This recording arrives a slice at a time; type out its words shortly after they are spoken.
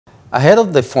Ahead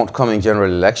of the forthcoming general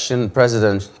election,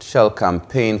 Presidential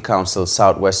Campaign Council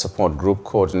Southwest Support Group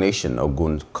Coordination,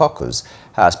 Ogun Caucus,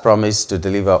 has promised to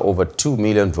deliver over 2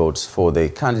 million votes for the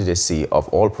candidacy of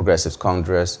All Progressives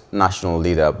Congress National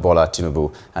Leader Bola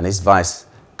Tinubu and his vice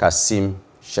Kassim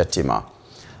Shettima.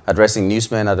 Addressing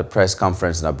newsmen at a press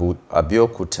conference in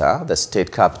Abeokuta, the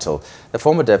state capital, the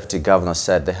former deputy governor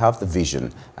said they have the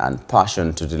vision and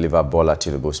passion to deliver Bola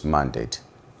Tinubu's mandate.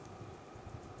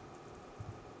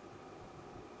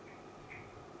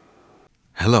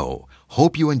 Hello,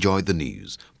 hope you enjoyed the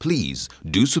news. Please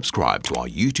do subscribe to our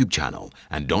YouTube channel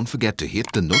and don't forget to hit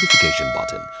the notification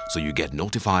button so you get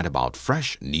notified about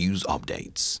fresh news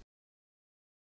updates.